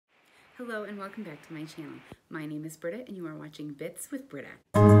Hello and welcome back to my channel. My name is Britta and you are watching Bits with Britta.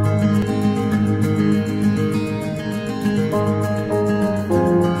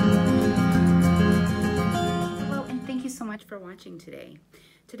 Hello and thank you so much for watching today.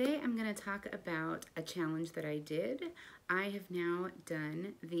 Today I'm going to talk about a challenge that I did. I have now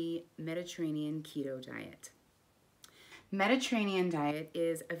done the Mediterranean Keto Diet. Mediterranean diet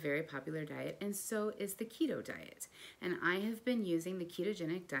is a very popular diet, and so is the keto diet. And I have been using the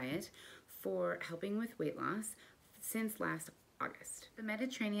ketogenic diet for helping with weight loss since last August. The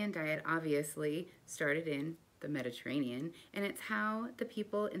Mediterranean diet obviously started in the Mediterranean, and it's how the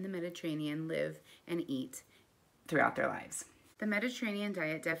people in the Mediterranean live and eat throughout their lives. The Mediterranean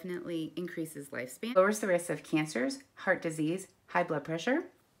diet definitely increases lifespan, lowers the risk of cancers, heart disease, high blood pressure,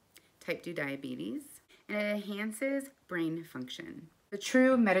 type 2 diabetes, and it enhances brain function. The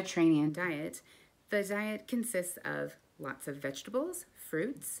true Mediterranean diet, the diet consists of lots of vegetables,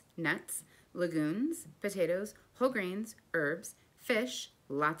 fruits, nuts, legumes, potatoes, whole grains, herbs, fish,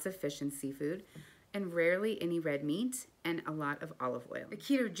 lots of fish and seafood, and rarely any red meat, and a lot of olive oil. The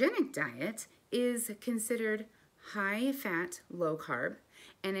ketogenic diet is considered high fat, low carb,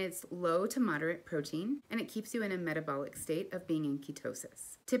 and it's low to moderate protein, and it keeps you in a metabolic state of being in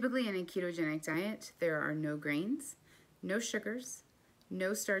ketosis. Typically in a ketogenic diet, there are no grains, no sugars,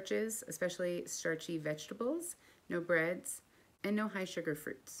 no starches, especially starchy vegetables, no breads, and no high sugar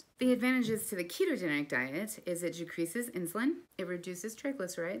fruits. The advantages to the ketogenic diet is it decreases insulin, it reduces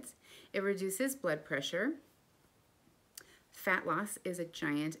triglycerides, it reduces blood pressure, fat loss is a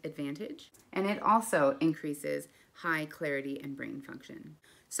giant advantage, and it also increases high clarity and brain function.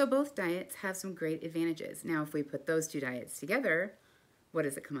 So both diets have some great advantages. Now, if we put those two diets together, what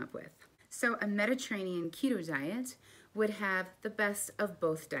does it come up with? So a Mediterranean keto diet would have the best of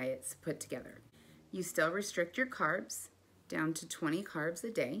both diets put together. You still restrict your carbs down to 20 carbs a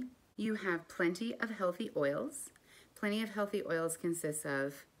day. You have plenty of healthy oils. Plenty of healthy oils consists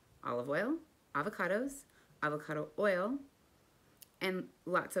of olive oil, avocados, avocado oil, and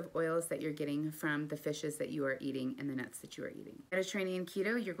lots of oils that you're getting from the fishes that you are eating and the nuts that you are eating. Mediterranean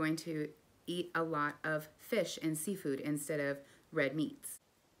keto, you're going to eat a lot of fish and seafood instead of red meats.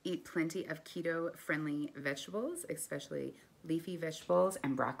 Eat plenty of keto-friendly vegetables, especially leafy vegetables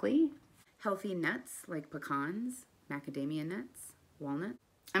and broccoli. Healthy nuts like pecans, macadamia nuts, walnuts.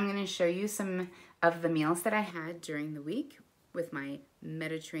 I'm going to show you some of the meals that I had during the week with my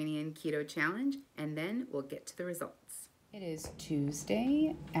Mediterranean Keto Challenge, and then we'll get to the results. It is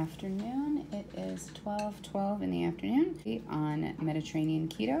Tuesday afternoon. It is 12:12 in the afternoon. On Mediterranean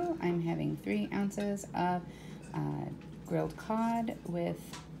Keto, I'm having 3 ounces of grilled cod with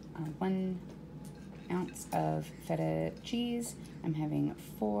 1 ounce of feta cheese. I'm having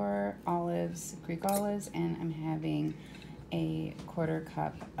 4 olives, Greek olives, and I'm having a 1/4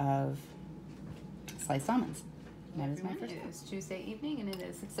 cup of sliced almonds. That is my first. It is Tuesday evening, and it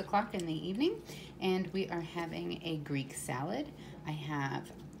is 6 o'clock in the evening, and we are having a Greek salad. I have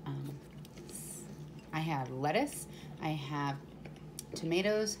lettuce, I have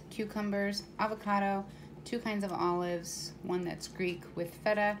tomatoes, cucumbers, avocado, 2 kinds of olives, one that's Greek with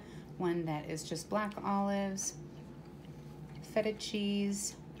feta, one that is just black olives, feta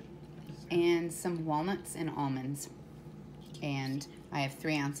cheese, and some walnuts and almonds. And I have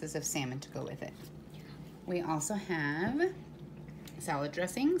 3 ounces of salmon to go with it. We also have salad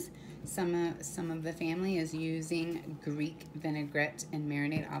dressings. Some of the family is using Greek vinaigrette and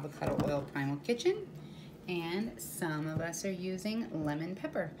marinade avocado oil primal kitchen, and some of us are using lemon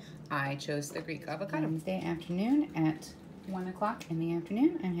pepper. I chose the Greek avocado. Wednesday afternoon at 1 o'clock in the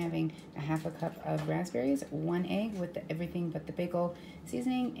afternoon, I'm having a 1/2 cup of raspberries, 1 egg with everything but the bagel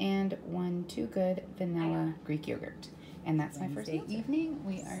seasoning, and 1 Too Good vanilla Greek yogurt. And that's my first day evening.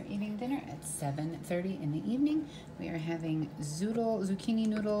 We are eating dinner at 7:30 in the evening. We are having zucchini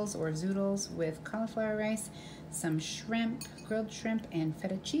noodles or zoodles with cauliflower rice, some shrimp, grilled shrimp, and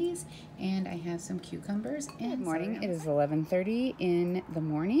feta cheese, and I have some cucumbers. And good morning. It is 11:30 in the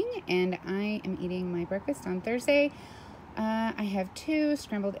morning, and I am eating my breakfast on Thursday. I have 2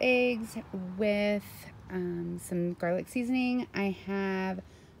 scrambled eggs with some garlic seasoning. I have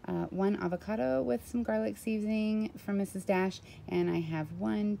 1 avocado with some garlic seasoning from Mrs. Dash, and I have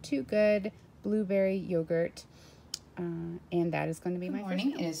 1 Too Good blueberry yogurt, and that is going to be my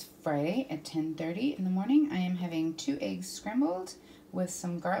morning. It is Friday at 10:30 in the morning. I am having 2 eggs scrambled with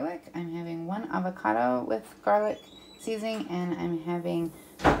some garlic. I'm having 1 avocado with garlic seasoning, and I'm having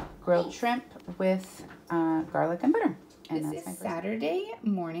grilled shrimp with garlic and butter. And this is Saturday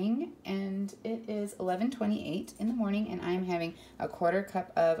morning, and it is 11:28 in the morning, and I'm having a 1/4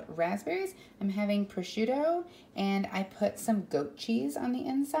 cup of raspberries. I'm having prosciutto, and I put some goat cheese on the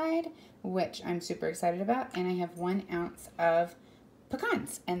inside, which I'm super excited about, and I have 1 ounce of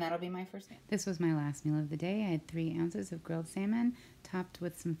pecans, and that'll be my first meal. This was my last meal of the day. I had 3 ounces of grilled salmon topped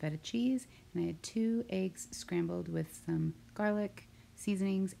with some feta cheese, and I had 2 eggs scrambled with some garlic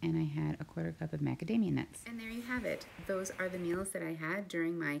seasonings, and I had a 1/4 cup of macadamia nuts. And there you have it. Those are the meals that I had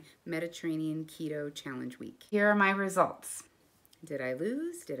during my Mediterranean Keto Challenge week. Here are my results. Did I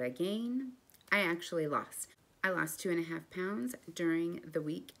lose? Did I gain? I actually lost. I lost 2.5 pounds during the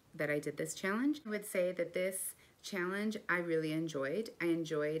week that I did this challenge. I would say that this challenge I really enjoyed. I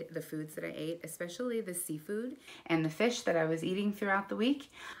enjoyed the foods that I ate, especially the seafood and the fish that I was eating throughout the week.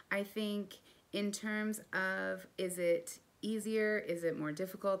 I think in terms of, is it easier, is it more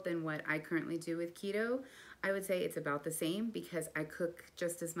difficult than what I currently do with keto? I would say it's about the same because I cook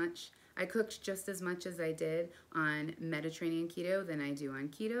just as much. I cooked just as much as I did on Mediterranean keto than I do on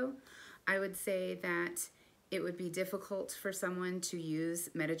keto. I would say that it would be difficult for someone to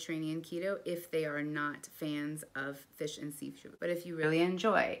use Mediterranean keto if they are not fans of fish and seafood. But if you really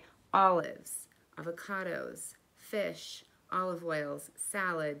enjoy olives, avocados, fish, olive oils,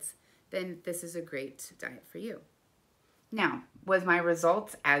 salads, then this is a great diet for you. Now, was my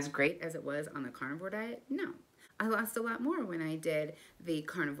results as great as it was on the carnivore diet? No. I lost a lot more when I did the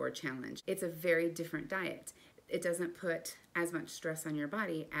carnivore challenge. It's a very different diet. It doesn't put as much stress on your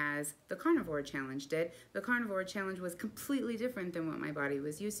body as the carnivore challenge did. The carnivore challenge was completely different than what my body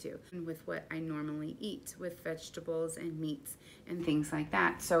was used to and with what I normally eat with vegetables and meats and things like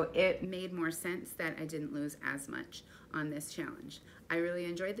that. So it made more sense that I didn't lose as much on this challenge. I really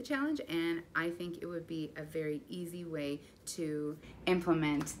enjoyed the challenge, and I think it would be a very easy way to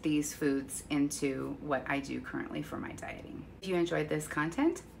implement these foods into what I do currently for my dieting. If you enjoyed this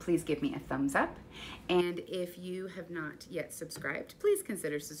content, please give me a thumbs up. And if you have not yet subscribed, please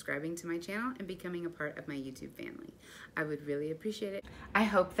consider subscribing to my channel and becoming a part of my YouTube family. I would really appreciate it. I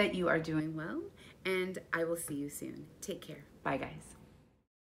hope that you are doing well, and I will see you soon. Take care. Bye, guys.